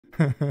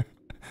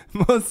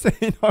Most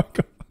sane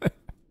alcoholic.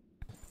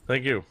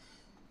 Thank you.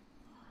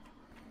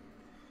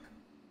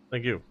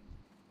 Thank you.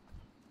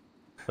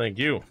 Thank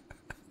you.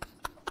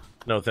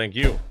 No, thank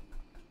you.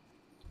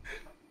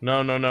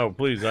 No, no, no,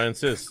 please, I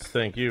insist.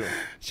 Thank you.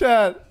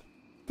 Chad,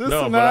 this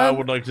no, man, but I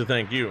would like to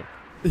thank you.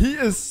 he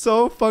is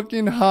so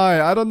fucking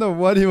high. I don't know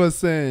what he was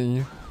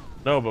saying.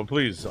 No, but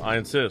please, I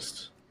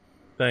insist.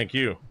 Thank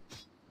you.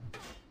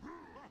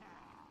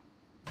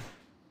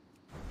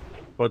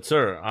 But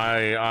sir,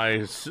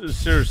 I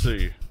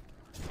seriously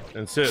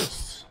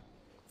insist.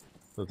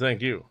 So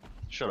thank you.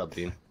 Shut up,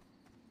 Dean.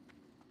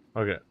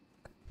 Okay.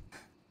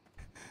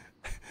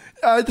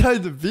 I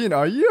tried to Bean,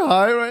 are you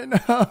high right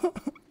now?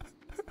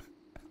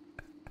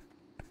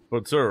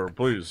 But sir,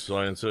 please,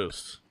 I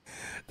insist.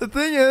 The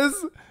thing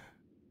is,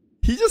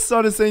 he just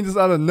started saying this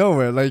out of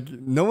nowhere. Like,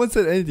 no one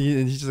said anything,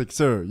 and he's just like,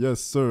 sir, yes,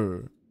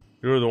 sir.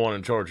 You're the one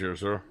in charge here,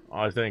 sir.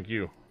 I thank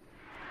you.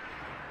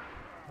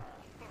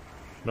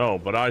 No,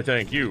 but I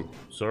thank you,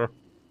 sir.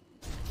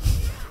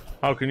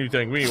 How can you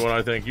thank me when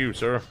I thank you,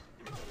 sir?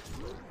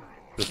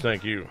 Just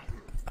thank you.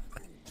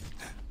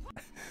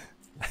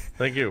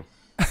 Thank you.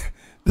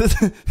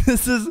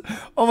 This is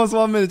almost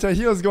 1 minute.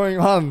 He was going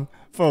on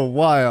for a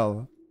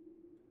while.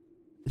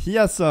 He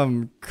has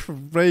some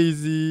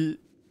crazy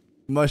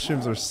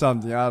mushrooms or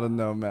something. I don't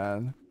know,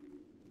 man.